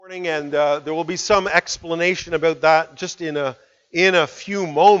morning, and there will be some explanation about that just in a few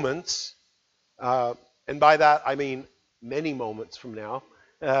moments, and by that I mean many moments from now.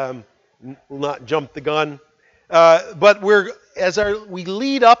 We'll not jump the gun, but we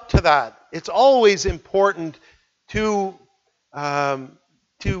lead up to that. It's always important to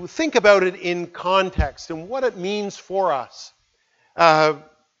think about it in context and what it means for us.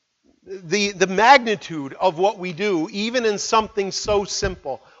 The magnitude of what we do, even in something so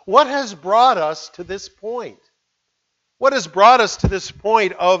simple. What has brought us to this point? What has brought us to this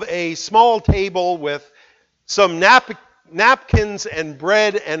point of a small table with some napkins and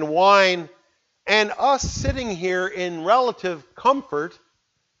bread and wine, and us sitting here in relative comfort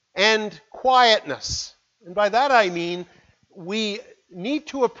and quietness? And by that I mean we need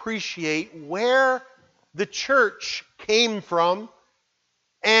to appreciate where the church came from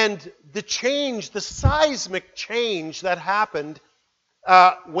and the seismic change that happened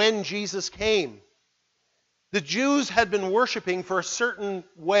when Jesus came. The Jews had been worshiping for a certain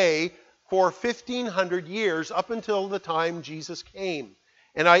way for 1,500 years up until the time Jesus came.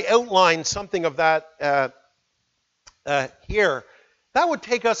 And I outlined something of that here. That would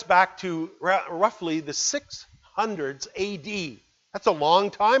take us back to roughly the 600s AD. That's a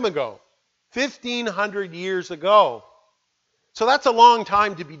long time ago. 1,500 years ago. So that's a long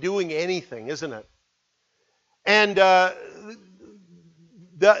time to be doing anything, isn't it? And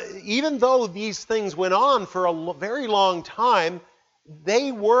even though these things went on for a very long time,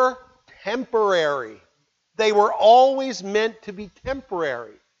 they were temporary. They were always meant to be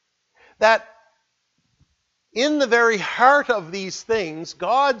temporary. That in the very heart of these things,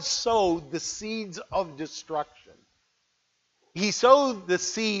 God sowed the seeds of destruction. He sowed the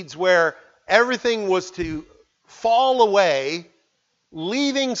seeds where everything was to fall away,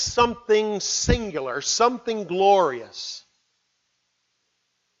 leaving something singular, something glorious.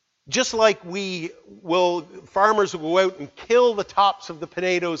 Just like farmers will go out and kill the tops of the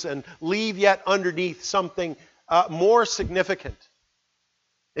potatoes and leave yet underneath something more significant.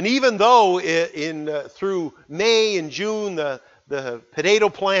 And even though through May and June the potato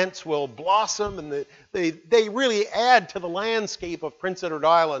plants will blossom and they really add to the landscape of Prince Edward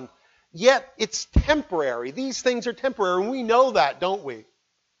Island, yet it's temporary. These things are temporary, and we know that, don't we?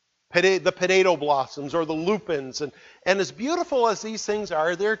 The potato blossoms or the lupins. And as beautiful as these things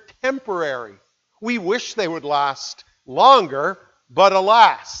are, they're temporary. We wish they would last longer, but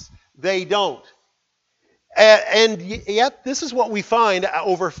alas, they don't. And yet, this is what we find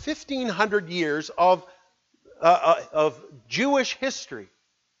over 1,500 years of Jewish history.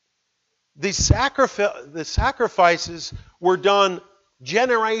 The sacrifices were done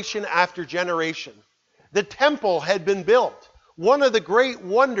generation after generation. The temple had been built. One of the great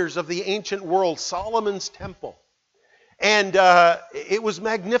wonders of the ancient world, Solomon's temple. And it was a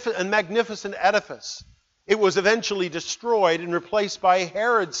magnificent edifice. It was eventually destroyed and replaced by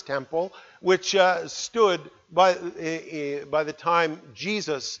Herod's temple, which stood by the time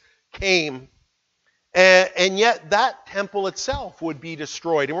Jesus came. And yet that temple itself would be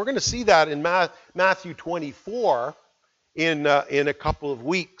destroyed. And we're going to see that in Matthew 24 in a couple of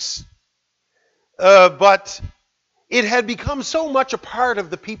weeks. But it had become so much a part of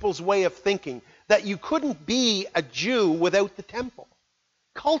the people's way of thinking that you couldn't be a Jew without the temple.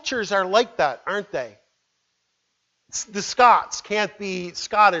 Cultures are like that, aren't they? The Scots can't be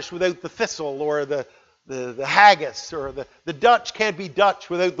Scottish without the thistle or the haggis, or the Dutch can't be Dutch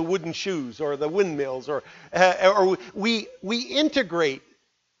without the wooden shoes or the windmills, or we integrate,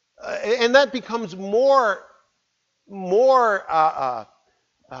 and that becomes more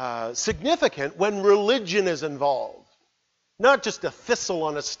significant when religion is involved. Not just a thistle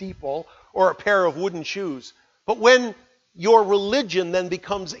on a steeple or a pair of wooden shoes, but when your religion then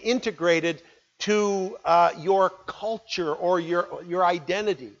becomes integrated to your culture or your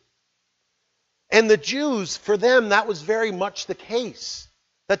identity. And the Jews, for them, that was very much the case.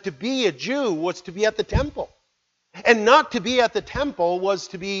 That to be a Jew was to be at the temple. And not to be at the temple was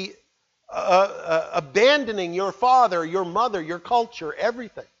to be abandoning your father, your mother, your culture,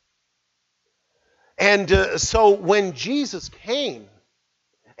 everything. And so when Jesus came,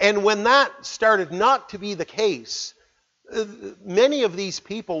 and when that started not to be the case, many of these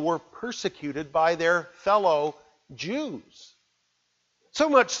people were persecuted by their fellow Jews. So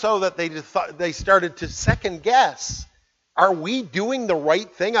much so that they started to second guess, are we doing the right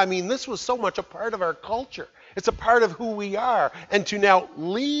thing? I mean, this was so much a part of our culture. It's a part of who we are. And to now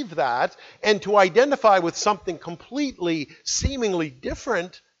leave that and to identify with something completely, seemingly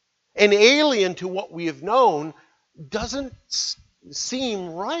different and alien to what we have known doesn't seem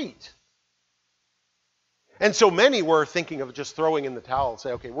right. And so many were thinking of just throwing in the towel and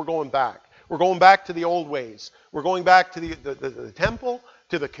say, okay, we're going back. We're going back to the old ways. We're going back to the temple,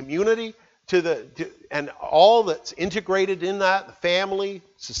 to the community, and all that's integrated in that, the family,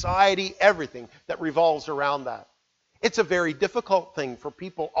 society, everything that revolves around that. It's a very difficult thing for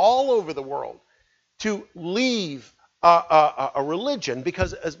people all over the world to leave a religion,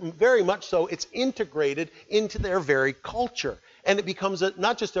 because very much so it's integrated into their very culture. And it becomes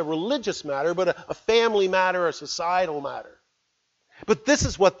not just a religious matter, but a family matter, a societal matter. But this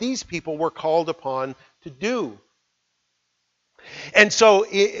is what these people were called upon to do. And so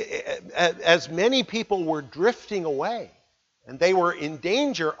as many people were drifting away, and they were in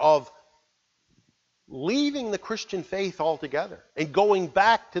danger of leaving the Christian faith altogether and going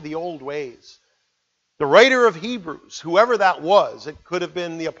back to the old ways, the writer of Hebrews, whoever that was, it could have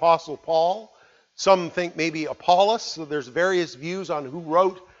been the Apostle Paul. Some think maybe Apollos. So there's various views on who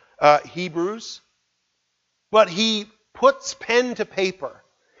wrote Hebrews. But he puts pen to paper,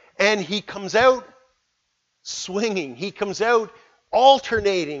 and he comes out swinging. He comes out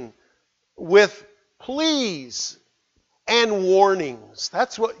alternating with pleas and warnings.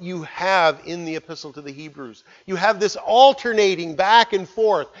 That's what you have in the Epistle to the Hebrews. You have this alternating back and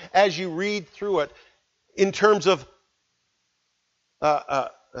forth as you read through it in terms of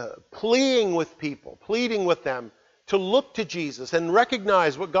pleading with people, pleading with them to look to Jesus and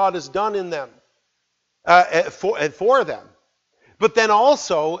recognize what God has done in them for them. But then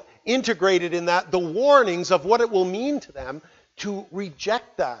also integrated in that the warnings of what it will mean to them to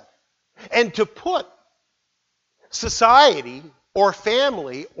reject that and to put society or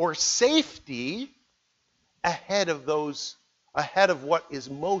family or safety ahead of what is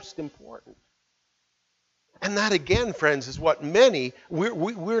most important. And that again, friends, is what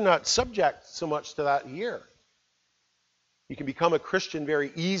we're not subject so much to that here. You can become a Christian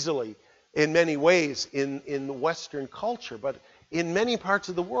very easily in many ways in the Western culture, but in many parts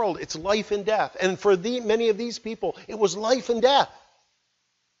of the world, it's life and death. And for many of these people, it was life and death.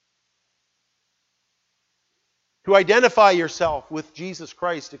 To identify yourself with Jesus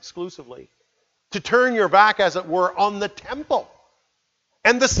Christ exclusively. To turn your back, as it were, on the temple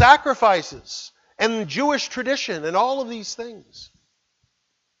and the sacrifices and Jewish tradition and all of these things.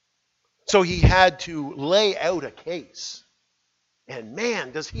 So he had to lay out a case. And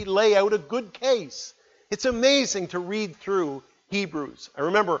man, does he lay out a good case. It's amazing to read through Hebrews. I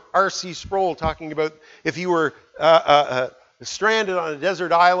remember R.C. Sproul talking about if you were stranded on a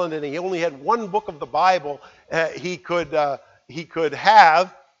desert island and he only had one book of the Bible he could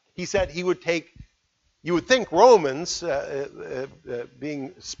have. He said he would take, you would think Romans,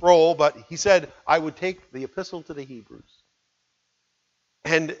 being Sproul, but he said, I would take the Epistle to the Hebrews.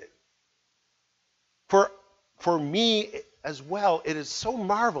 And for me as well, it is so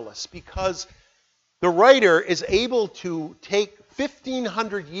marvelous because the writer is able to take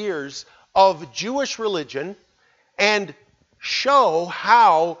 1,500 years of Jewish religion and show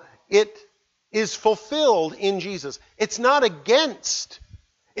how it is fulfilled in Jesus. It's not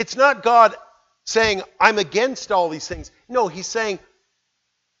God saying, I'm against all these things. No, he's saying,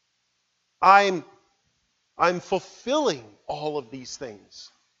 I'm fulfilling all of these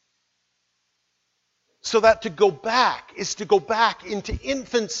things. So that to go back is to go back into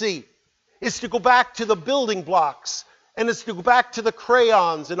infancy, is to go back to the building blocks, and it's to go back to the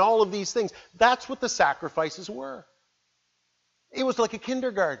crayons and all of these things. That's what the sacrifices were. It was like a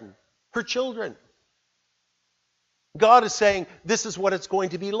kindergarten for children. God is saying, this is what it's going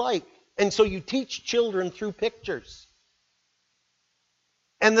to be like. And so you teach children through pictures.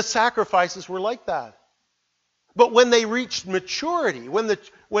 And the sacrifices were like that. But when they reached maturity, when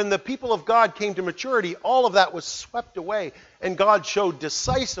the people of God came to maturity, all of that was swept away. And God showed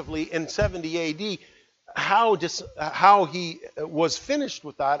decisively in 70 A.D. how he was finished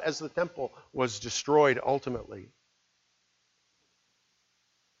with that as the temple was destroyed ultimately.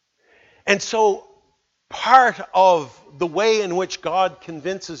 And so part of the way in which God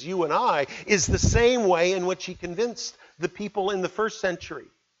convinces you and I is the same way in which he convinced the people in the first century.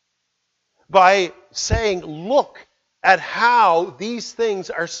 By saying, look at how these things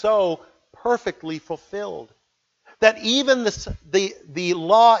are so perfectly fulfilled. That even the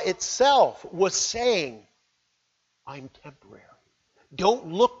law itself was saying, I'm temporary. Don't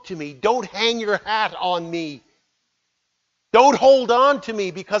look to me. Don't hang your hat on me. Don't hold on to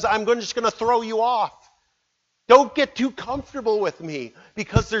me because I'm just going to throw you off. Don't get too comfortable with me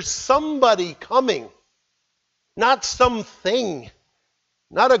because there's somebody coming. Not something.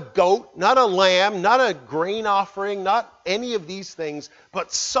 Not a goat, not a lamb, not a grain offering, not any of these things,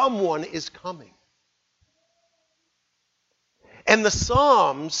 but someone is coming. And the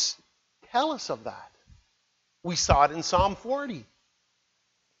Psalms tell us of that. We saw it in Psalm 40.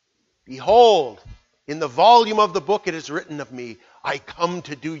 Behold, in the volume of the book it is written of me, I come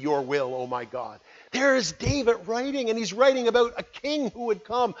to do your will, O my God. There is David writing, and he's writing about a king who would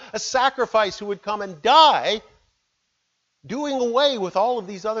come, a sacrifice who would come and die, doing away with all of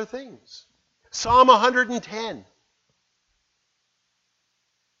these other things. Psalm 110.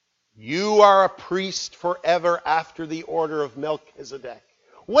 You are a priest forever after the order of Melchizedek.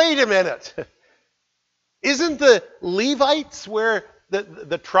 Wait a minute. Isn't the Levites where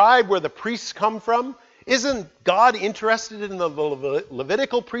the tribe where the priests come from? Isn't God interested in the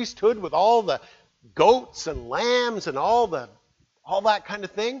Levitical priesthood with all the goats and lambs and all that kind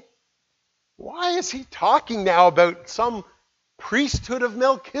of thing? Why is he talking now about some priesthood of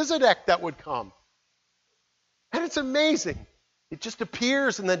Melchizedek that would come? And it's amazing. It just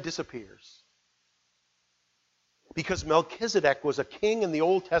appears and then disappears. Because Melchizedek was a king in the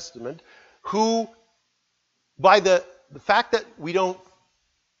Old Testament who, by the fact that we don't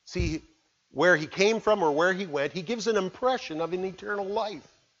see where he came from or where he went, he gives an impression of an eternal life.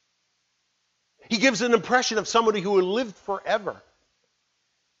 He gives an impression of somebody who lived forever.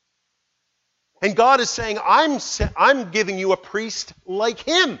 And God is saying, I'm giving you a priest like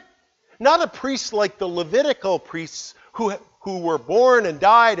him. Not a priest like the Levitical priests who were born and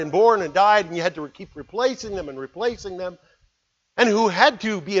died, and you had to keep replacing them, and who had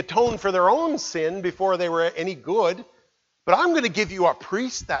to be atoned for their own sin before they were any good. But I'm going to give you a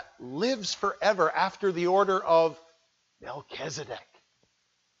priest that lives forever after the order of Melchizedek.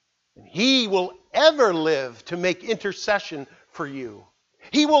 And he will ever live to make intercession for you.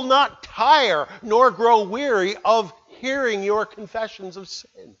 He will not tire nor grow weary of hearing your confessions of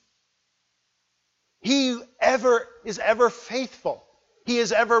sin. He is ever faithful. He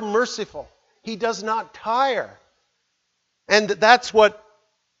is ever merciful. He does not tire. And that's what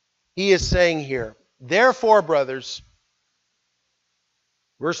he is saying here. Therefore, brothers,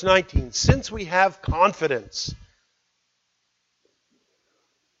 verse 19, since we have confidence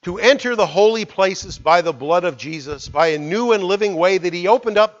to enter the holy places by the blood of Jesus, by a new and living way that he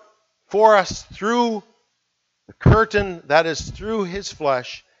opened up for us through the curtain, that is through his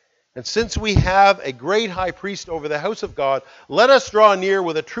flesh, and since we have a great high priest over the house of God, let us draw near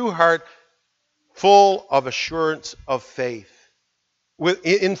with a true heart, full of assurance of faith.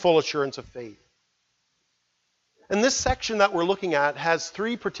 In full assurance of faith. And this section that we're looking at has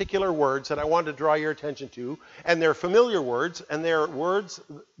three particular words that I want to draw your attention to, and they're familiar words, and they're words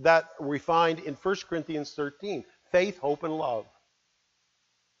that we find in 1 Corinthians 13. Faith, hope, and love.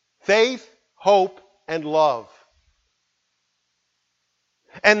 Faith, hope, and love.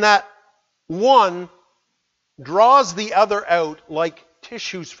 And that one draws the other out like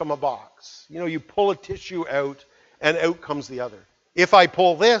tissues from a box. You know, you pull a tissue out and out comes the other. If I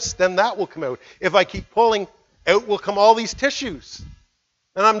pull this, then that will come out. If I keep pulling, out will come all these tissues.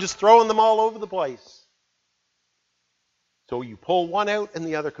 And I'm just throwing them all over the place. So you pull one out and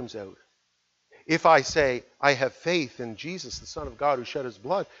the other comes out. If I say, I have faith in Jesus, the Son of God who shed his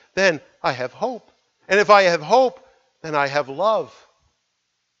blood, then I have hope. And if I have hope, then I have love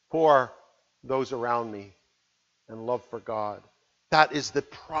for those around me and love for God. That is the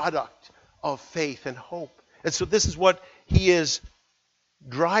product of faith and hope. And so this is what he is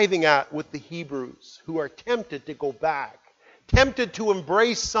driving at with the Hebrews who are tempted to go back, tempted to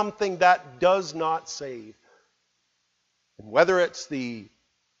embrace something that does not save. And whether it's the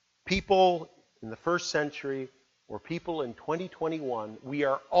people in the first century or people in 2021, we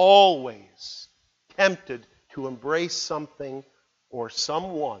are always tempted to embrace something or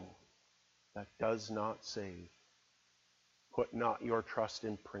someone that does not save. Put not your trust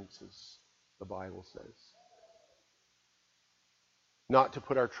in princes, the Bible says. Not to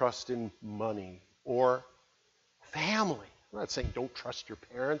put our trust in money or family. I'm not saying don't trust your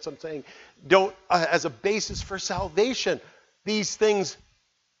parents. I'm saying don't, as a basis for salvation, these things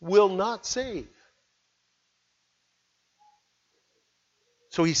will not save.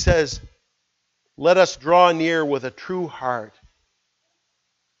 So he says, let us draw near with a true heart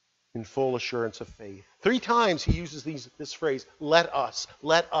in full assurance of faith. 3 times he uses this phrase, let us,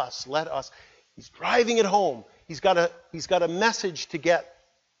 let us, let us. He's driving it home. He's got a message to get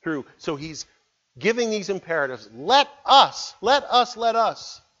through. So he's giving these imperatives. Let us, let us, let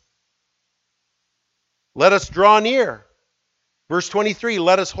us. Let us draw near. Verse 23,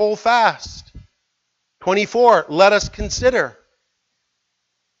 let us hold fast. 24, let us consider.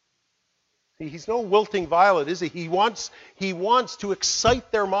 He's no wilting violet, is he? He wants to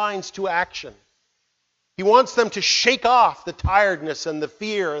excite their minds to action. He wants them to shake off the tiredness and the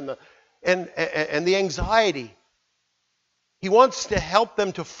fear and the anxiety. He wants to help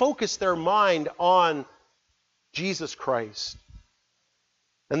them to focus their mind on Jesus Christ.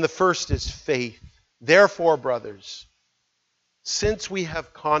 And the first is faith. Therefore, brothers, since we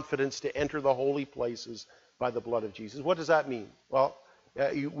have confidence to enter the holy places by the blood of Jesus. What does that mean? Well,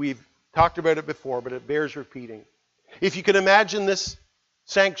 we've talked about it before, but it bears repeating. If you can imagine this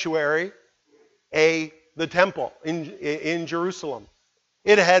sanctuary, the temple in Jerusalem,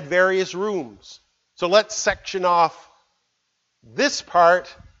 it had various rooms. So let's section off this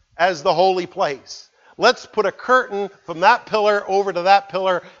part as the holy place. Let's put a curtain from that pillar over to that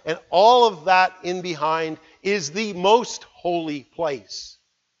pillar, and all of that in behind is the most holy place.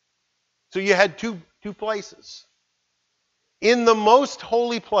 So you had two places. In the most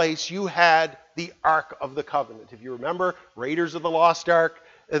holy place, you had the Ark of the Covenant. If you remember, Raiders of the Lost Ark,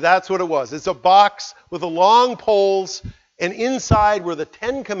 that's what it was. It's a box with long poles, and inside were the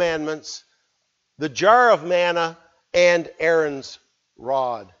 10 Commandments, the jar of manna, and Aaron's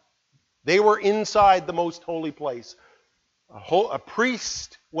rod. They were inside the most holy place. A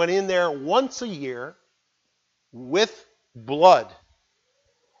priest went in there once a year with blood.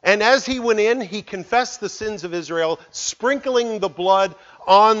 And as he went in, he confessed the sins of Israel, sprinkling the blood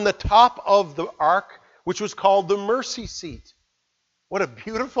on the top of the ark, which was called the mercy seat. What a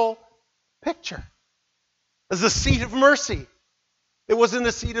beautiful picture. It's a seat of mercy. It wasn't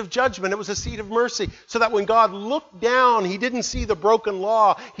a seat of judgment. It was a seat of mercy. So that when God looked down, he didn't see the broken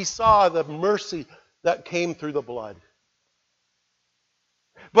law. He saw the mercy that came through the blood.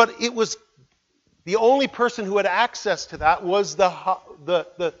 But it was the only person who had access to that was the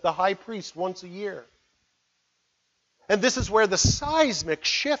high priest once a year. And this is where the seismic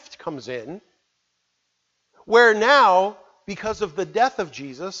shift comes in, where now, because of the death of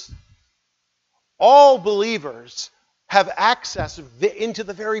Jesus, all believers have access into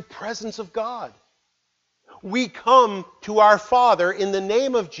the very presence of God. We come to our Father in the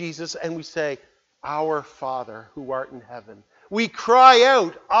name of Jesus and we say, "Our Father who art in heaven." We cry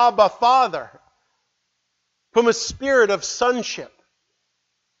out, "Abba, Father," from a spirit of sonship,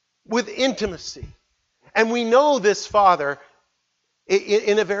 with intimacy. And we know this Father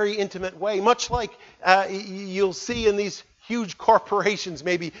in a very intimate way, much like you'll see in these huge corporations,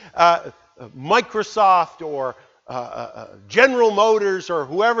 maybe Microsoft or General Motors or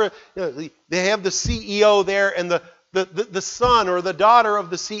whoever. They have the CEO there, and the son or the daughter of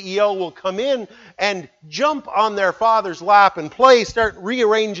the CEO will come in and jump on their father's lap and start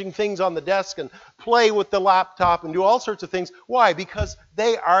rearranging things on the desk and play with the laptop and do all sorts of things. Why? Because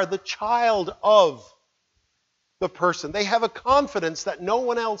they are the child of the person. They have a confidence that no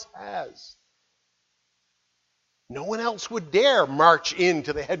one else has. No one else would dare march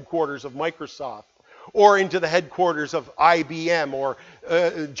into the headquarters of Microsoft or into the headquarters of IBM or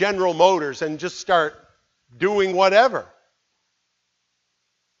General Motors and just start doing whatever.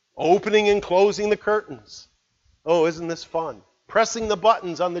 Opening and closing the curtains. Oh, isn't this fun? Pressing the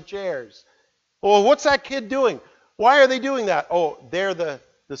buttons on the chairs. Oh, what's that kid doing? Why are they doing that? Oh, they're the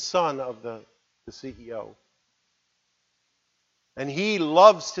son of the CEO. And he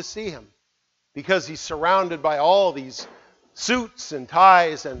loves to see him because he's surrounded by all these suits and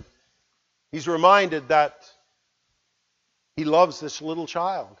ties, and he's reminded that he loves this little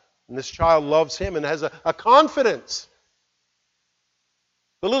child. And this child loves him and has a confidence.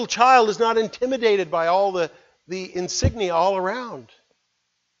 The little child is not intimidated by all the insignia all around,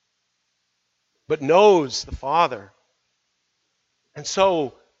 but knows the Father. And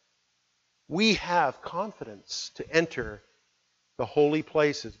so we have confidence to enter the holy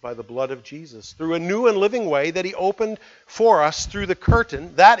places by the blood of Jesus through a new and living way that he opened for us through the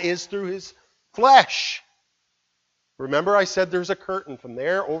curtain, that is, through his flesh. Remember, I said there's a curtain from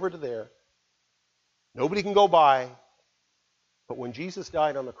there over to there. Nobody can go by. But when Jesus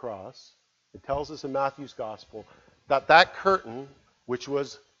died on the cross, it tells us in Matthew's gospel that curtain, which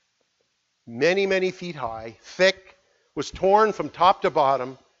was many, many feet high, thick, was torn from top to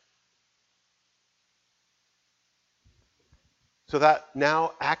bottom, so that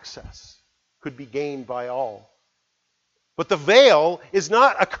now access could be gained by all. But the veil is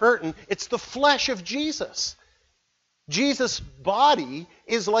not a curtain, it's the flesh of Jesus. Jesus' body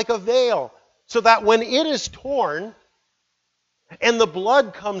is like a veil, so that when it is torn and the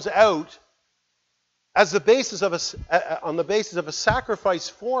blood comes out as on the basis of a sacrifice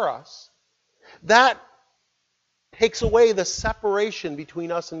for us, that takes away the separation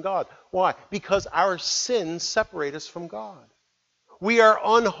between us and God. Why? Because our sins separate us from God. We are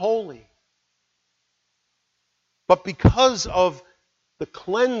unholy. But because of the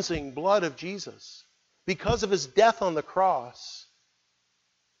cleansing blood of Jesus, because of his death on the cross,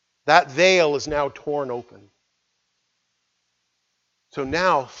 that veil is now torn open. So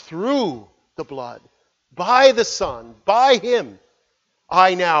now, through the blood, by the Son, by him,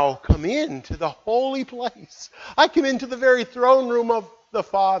 I now come into the holy place. I come into the very throne room of the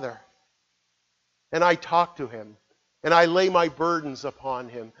Father. And I talk to him. And I lay my burdens upon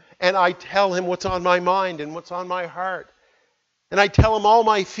him. And I tell him what's on my mind and what's on my heart. And I tell him all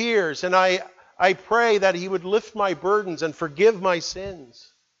my fears. And I pray that he would lift my burdens and forgive my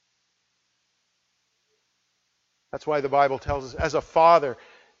sins. That's why the Bible tells us, as a father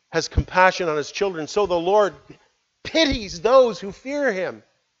has compassion on his children, so the Lord pities those who fear him.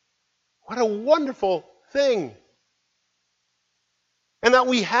 What a wonderful thing. And that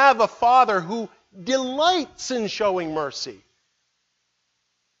we have a Father who delights in showing mercy.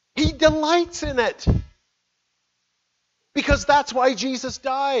 He delights in it. Because that's why Jesus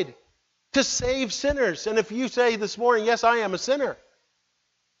died, to save sinners. And if you say this morning, yes, I am a sinner,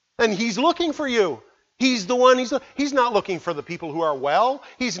 then he's looking for you. He's the one, he's not looking for the people who are well.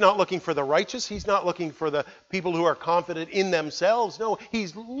 He's not looking for the righteous. He's not looking for the people who are confident in themselves. No,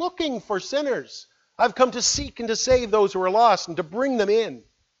 he's looking for sinners. I've come to seek and to save those who are lost and to bring them in.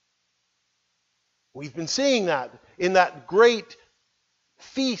 We've been seeing that in that great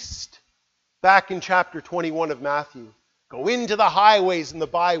feast back in chapter 21 of Matthew. Go into the highways and the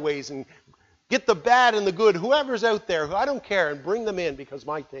byways and get the bad and the good, whoever's out there, I don't care, and bring them in because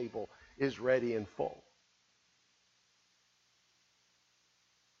my table is ready and full.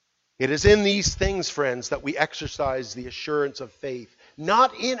 It is in these things, friends, that we exercise the assurance of faith,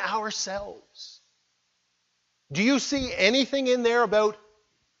 not in ourselves. Do you see anything in there about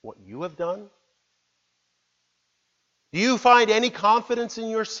what you have done? Do you find any confidence in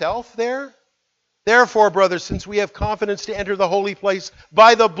yourself there? Therefore, brothers, since we have confidence to enter the holy place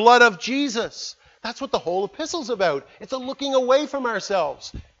by the blood of Jesus, that's what the whole epistle's about. It's a looking away from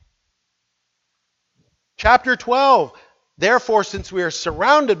ourselves. Chapter 12. Therefore, since we are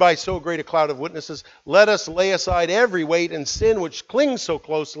surrounded by so great a cloud of witnesses, let us lay aside every weight and sin which clings so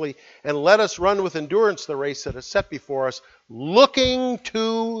closely, and let us run with endurance the race that is set before us, looking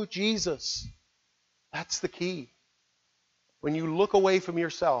to Jesus. That's the key. When you look away from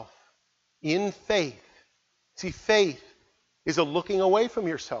yourself in faith, see, faith is a looking away from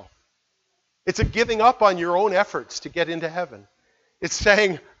yourself. It's a giving up on your own efforts to get into heaven. It's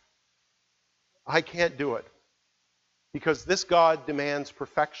saying, I can't do it. Because this God demands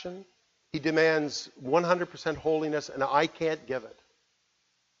perfection. He demands 100% holiness, and I can't give it.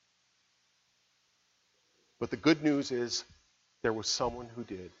 But the good news is there was someone who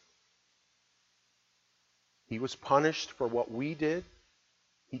did. He was punished for what we did.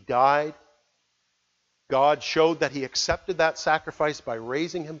 He died. God showed that he accepted that sacrifice by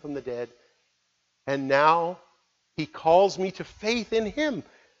raising him from the dead. And now he calls me to faith in him.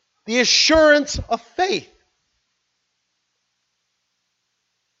 The assurance of faith.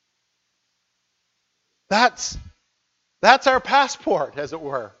 That's our passport, as it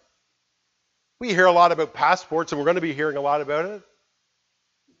were. We hear a lot about passports, and we're going to be hearing a lot about it.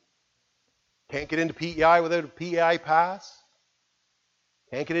 Can't get into PEI without a PEI pass.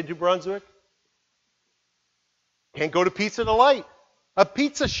 Can't get into Brunswick. Can't go to Pizza Delight, a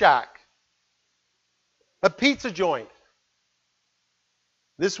pizza shack, a pizza joint.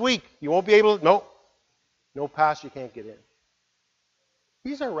 This week, you won't be able to, no pass, you can't get in.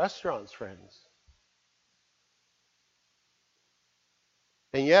 These are restaurants, friends.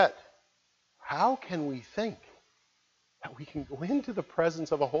 And yet, how can we think that we can go into the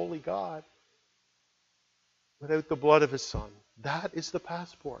presence of a holy God without the blood of his Son? That is the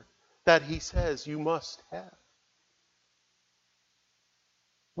passport that he says you must have.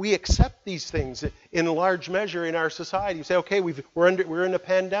 We accept these things in large measure in our society. You say, okay, we're in a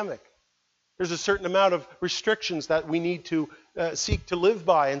pandemic. There's a certain amount of restrictions that we need to seek to live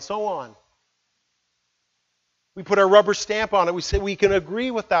by, and so on. We put our rubber stamp on it. We say we can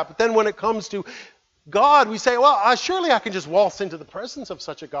agree with that. But then when it comes to God, we say, well, surely I can just waltz into the presence of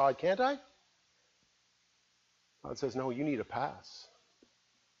such a God, can't I? God says, no, you need a pass.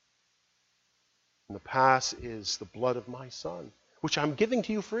 And the pass is the blood of my Son, which I'm giving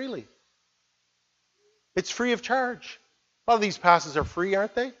to you freely. It's free of charge. A lot of these passes are free,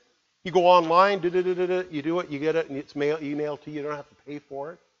 aren't they? You go online, you do it, you get it, and it's emailed to you. You don't have to pay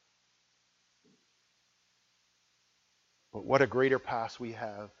for it. But what a greater pass we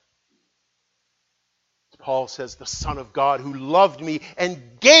have. Paul says, the Son of God who loved me and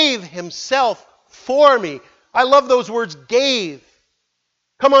gave himself for me. I love those words, gave.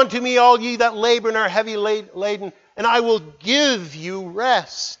 Come unto me, all ye that labor and are heavy laden, and I will give you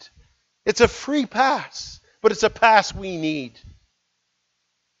rest. It's a free pass, but it's a pass we need.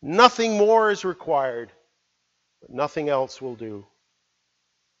 Nothing more is required, but nothing else will do.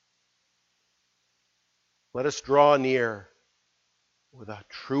 Let us draw near with a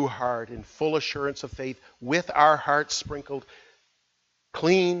true heart in full assurance of faith, with our hearts sprinkled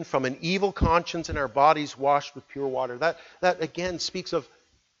clean from an evil conscience and our bodies washed with pure water. That again speaks of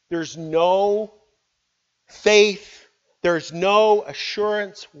there's no faith, there's no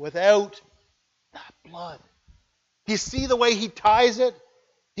assurance without that blood. Do you see the way he ties it?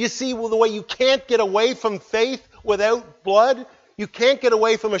 Do you see the way you can't get away from faith without blood? You can't get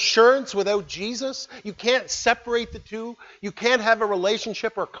away from assurance without Jesus. You can't separate the two. You can't have a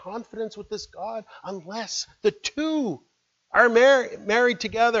relationship or confidence with this God unless the two are married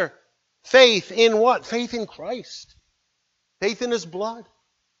together. Faith in what? Faith in Christ. Faith in his blood.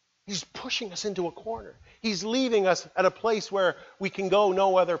 He's pushing us into a corner. He's leaving us at a place where we can go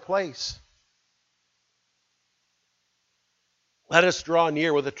no other place. Let us draw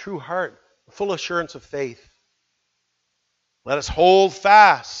near with a true heart, full assurance of faith. Let us hold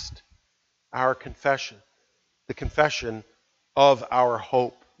fast our confession, the confession of our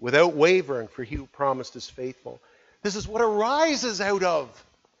hope, without wavering, for he who promised is faithful. This is what arises out of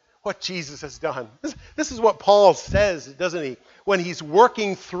what Jesus has done. This is what Paul says, doesn't he, when he's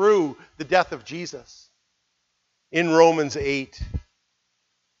working through the death of Jesus in Romans 8.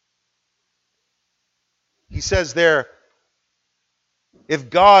 He says there, if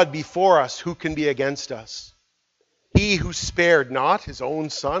God be for us, who can be against us? He who spared not his own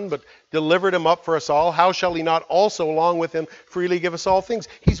son, but delivered him up for us all, how shall he not also along with him freely give us all things?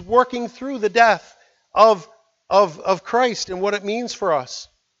 He's working through the death of Christ and what it means for us.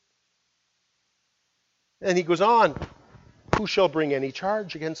 And he goes on, who shall bring any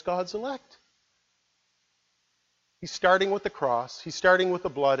charge against God's elect? He's starting with the cross, he's starting with the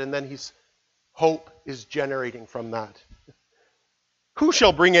blood, and then hope is generating from that. Who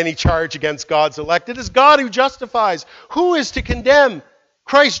shall bring any charge against God's elect? It is God who justifies. Who is to condemn?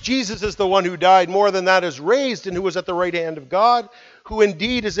 Christ Jesus is the one who died, more than that is raised, and who is at the right hand of God, who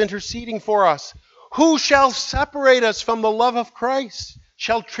indeed is interceding for us. Who shall separate us from the love of Christ?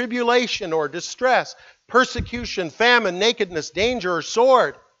 Shall tribulation or distress, persecution, famine, nakedness, danger, or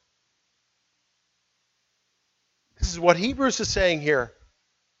sword? This is what Hebrews is saying here.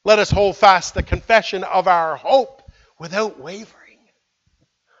 Let us hold fast the confession of our hope without wavering.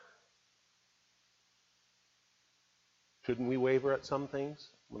 Shouldn't we waver at some things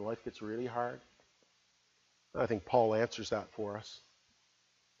when life gets really hard? I think Paul answers that for us.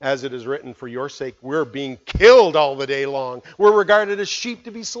 As it is written, for your sake, we're being killed all the day long. We're regarded as sheep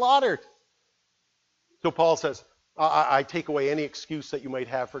to be slaughtered. So Paul says, I take away any excuse that you might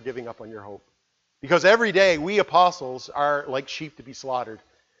have for giving up on your hope. Because every day we apostles are like sheep to be slaughtered.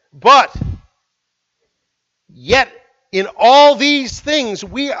 But yet in all these things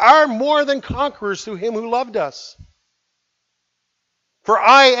we are more than conquerors through him who loved us. For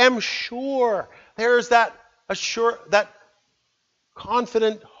I am sure, there's that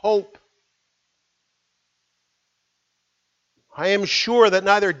confident hope. I am sure that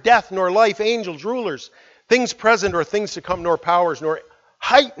neither death nor life, angels, rulers, things present or things to come, nor powers, nor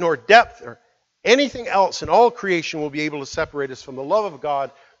height, nor depth, or anything else in all creation will be able to separate us from the love of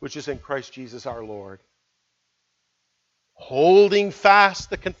God, which is in Christ Jesus our Lord. Holding fast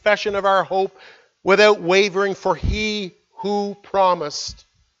the confession of our hope without wavering, for he who promised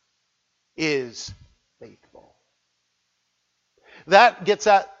is faithful. That gets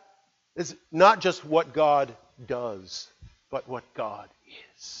at, is not just what God does, but what God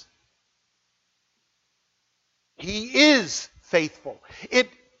is. He is faithful.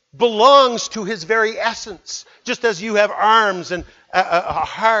 It belongs to his very essence. Just as you have arms and a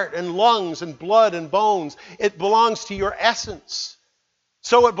heart and lungs and blood and bones, it belongs to your essence.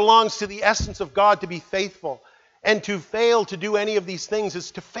 So it belongs to the essence of God to be faithful. And to fail to do any of these things is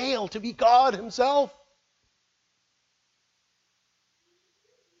to fail to be God himself.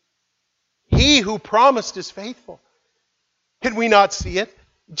 He who promised is faithful. Can we not see it?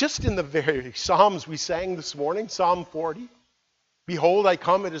 Just in the very Psalms we sang this morning, Psalm 40. Behold, I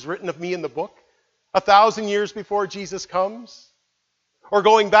come, it is written of me in the book. 1,000 years before Jesus comes. Or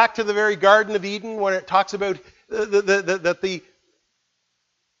going back to the very Garden of Eden when it talks about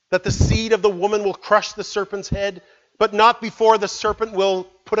that the seed of the woman will crush the serpent's head, but not before the serpent will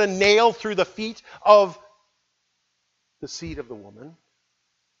put a nail through the feet of the seed of the woman.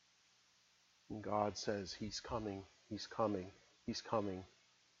 And God says, he's coming, he's coming, he's coming.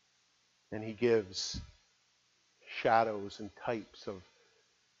 And he gives shadows and types of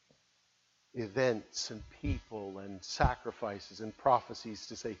events and people and sacrifices and prophecies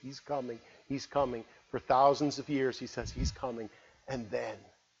to say, he's coming, he's coming. For thousands of years he says, he's coming. And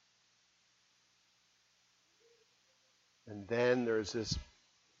then there's this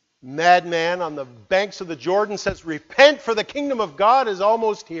madman on the banks of the Jordan says, "Repent, for the kingdom of God is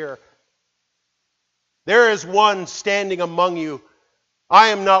almost here. There is one standing among you. I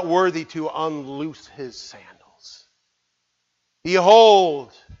am not worthy to unloose his sandals.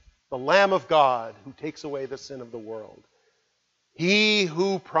 Behold, the Lamb of God who takes away the sin of the world. He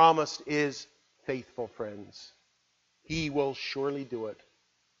who promised is faithful, friends. He will surely do it."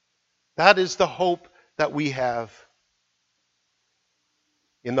 That is the hope that we have.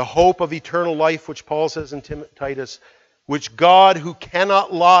 In the hope of eternal life, which Paul says in Titus, which God, who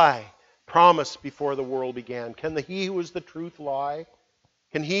cannot lie, promised before the world began. Can he who is the truth lie?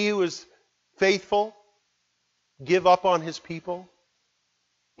 Can he who is faithful give up on his people?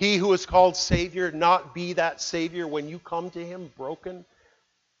 He who is called Savior not be that Savior when you come to him broken,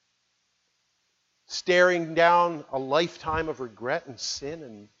 staring down a lifetime of regret and sin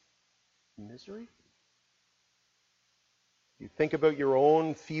and misery? You think about your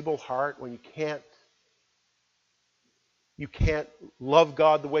own feeble heart when you can't love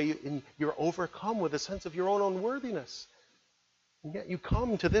God the way you're overcome with a sense of your own unworthiness. And yet you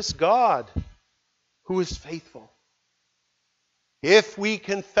come to this God who is faithful. If we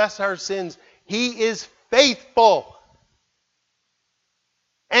confess our sins, he is faithful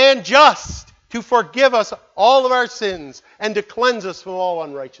and just to forgive us all of our sins and to cleanse us from all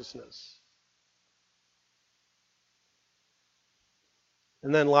unrighteousness.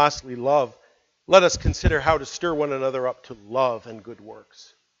 And then lastly, love. Let us consider how to stir one another up to love and good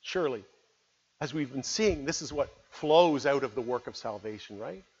works. Surely, as we've been seeing, this is what flows out of the work of salvation,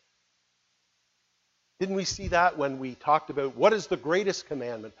 right? Didn't we see that when we talked about what is the greatest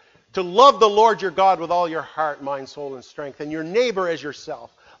commandment? To love the Lord your God with all your heart, mind, soul, and strength, and your neighbor as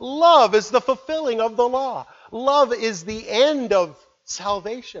yourself. Love is the fulfilling of the law. Love is the end of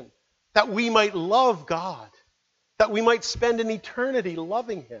salvation, that we might love God, that we might spend an eternity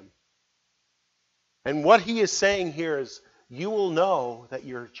loving him. And what he is saying here is, you will know that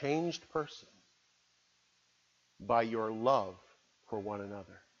you're a changed person by your love for one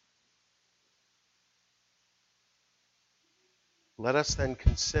another. Let us then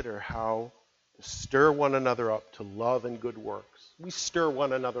consider how to stir one another up to love and good works. We stir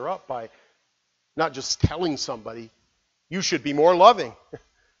one another up by not just telling somebody, you should be more loving,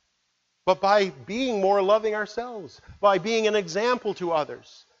 but by being more loving ourselves, by being an example to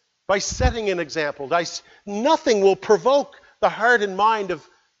others, by setting an example. Nothing will provoke the heart and mind of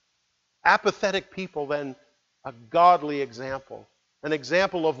apathetic people than a godly example, an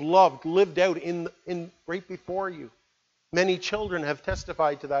example of love lived out in right before you. Many children have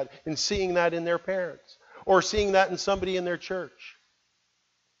testified to that in seeing that in their parents or seeing that in somebody in their church.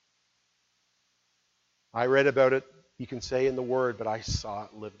 I read about it, you can say in the Word, but I saw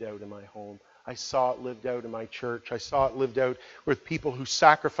it lived out in my home. I saw it lived out in my church. I saw it lived out with people who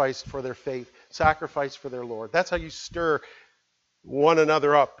sacrificed for their faith, sacrificed for their Lord. That's how you stir one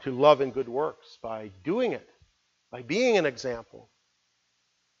another up to love and good works, by doing it, by being an example.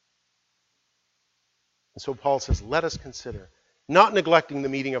 And so Paul says, let us consider, not neglecting the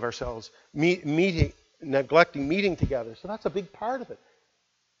meeting of ourselves, neglecting meeting together. So that's a big part of it.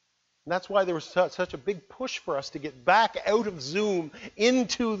 And that's why there was such a big push for us to get back out of Zoom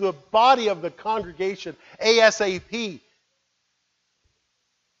into the body of the congregation ASAP.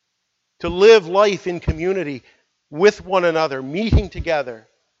 To live life in community with one another, meeting together,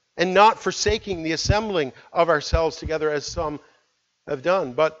 and not forsaking the assembling of ourselves together as some have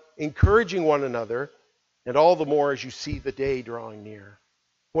done, but encouraging one another, and all the more as you see the day drawing near.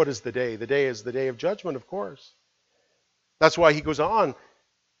 What is the day? The day is the day of judgment, of course. That's why he goes on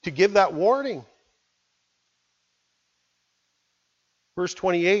to give that warning. Verse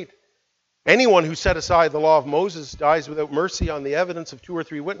 28, anyone who set aside the law of Moses dies without mercy on the evidence of 2 or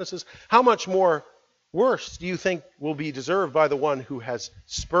 3 witnesses. How much more worse do you think will be deserved by the one who has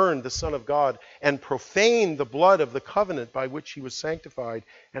spurned the Son of God and profaned the blood of the covenant by which he was sanctified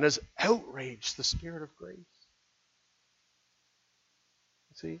and has outraged the Spirit of grace?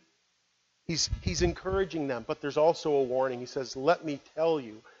 See? He's encouraging them, but there's also a warning. He says, let me tell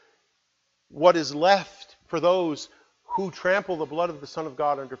you what is left for those who trample the blood of the Son of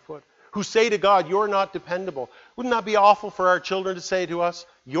God underfoot, who say to God, you're not dependable. Wouldn't that be awful for our children to say to us,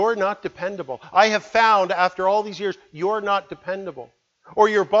 you're not dependable? I have found after all these years, you're not dependable. Or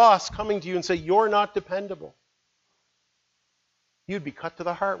your boss coming to you and say, you're not dependable. You'd be cut to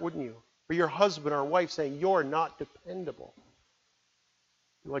the heart, wouldn't you? Or your husband or wife saying, you're not dependable.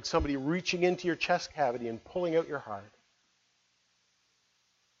 Like somebody reaching into your chest cavity and pulling out your heart.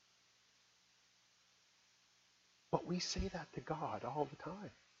 But we say that to God all the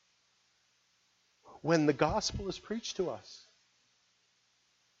time. When the gospel is preached to us,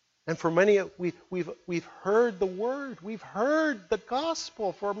 And for many, we've heard the word. We've heard the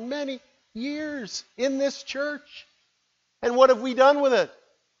gospel for many years in this church. And what have we done with it?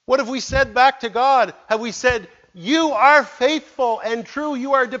 What have we said back to God? Have we said, you are faithful and true,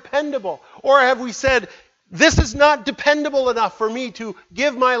 you are dependable? Or have we said, this is not dependable enough for me to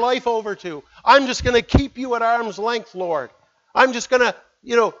give my life over to. I'm just going to keep you at arm's length, Lord. I'm just going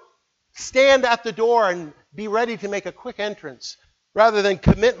to, stand at the door and be ready to make a quick entrance rather than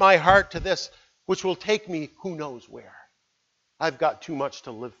commit my heart to this, which will take me who knows where. I've got too much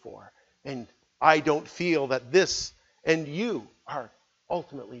to live for, and I don't feel that this and you are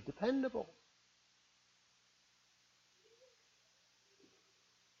ultimately dependable.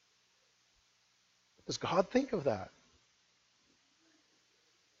 Does God think of that?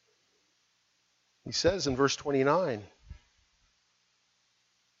 He says in verse 29,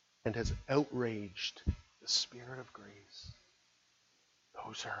 and has outraged the Spirit of grace.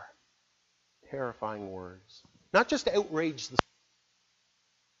 Those are terrifying words. Not just outrage the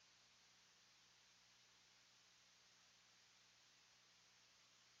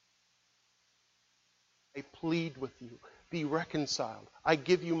I plead with you, be reconciled. I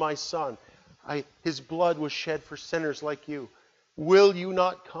give you my son. His blood was shed for sinners like you. Will you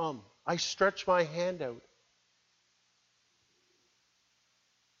not come? I stretch my hand out.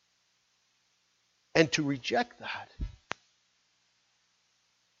 And to reject that,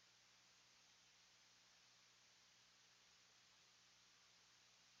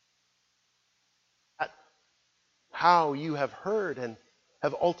 how you have heard and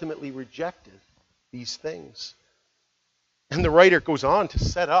have ultimately rejected these things. And the writer goes on to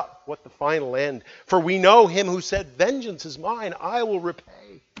set up what the final end. For we know him who said, vengeance is mine, I will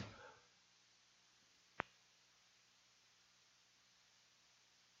repay.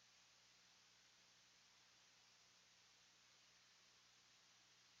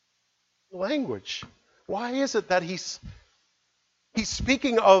 Language. Why is it that he's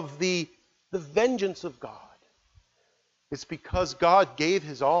speaking of the vengeance of God? It's because God gave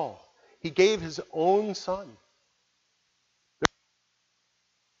his all. He gave his own son.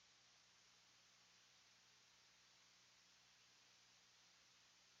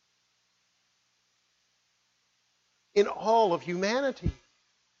 In all of humanity.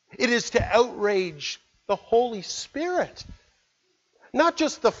 It is to outrage the Holy Spirit. Not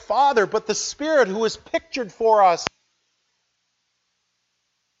just the Father, but the Spirit who is pictured for us.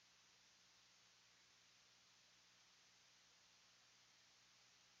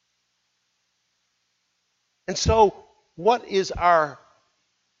 And so, what is our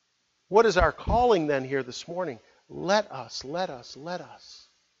calling then here this morning? Let us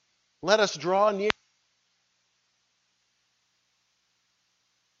draw near.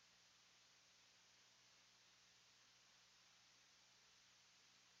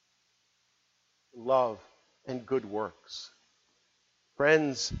 Love and good works.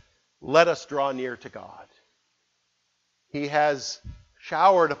 Friends, let us draw near to God. He has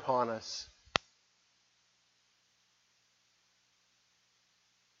showered upon us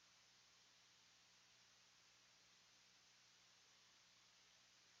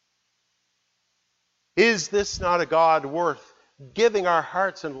Is this not a God worth giving our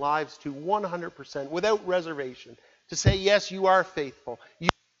hearts and lives to 100% without reservation? To say, yes, you are faithful.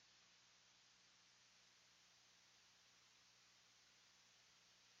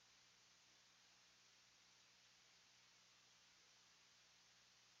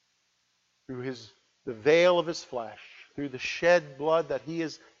 Through the veil of his flesh, through the shed blood that he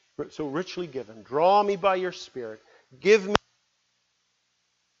has so richly given. Draw me by your Spirit. Give me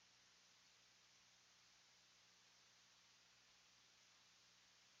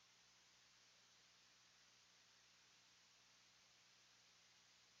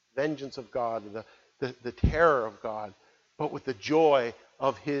the vengeance of God, the terror of God, but with the joy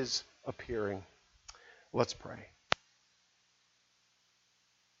of his appearing. Let's pray.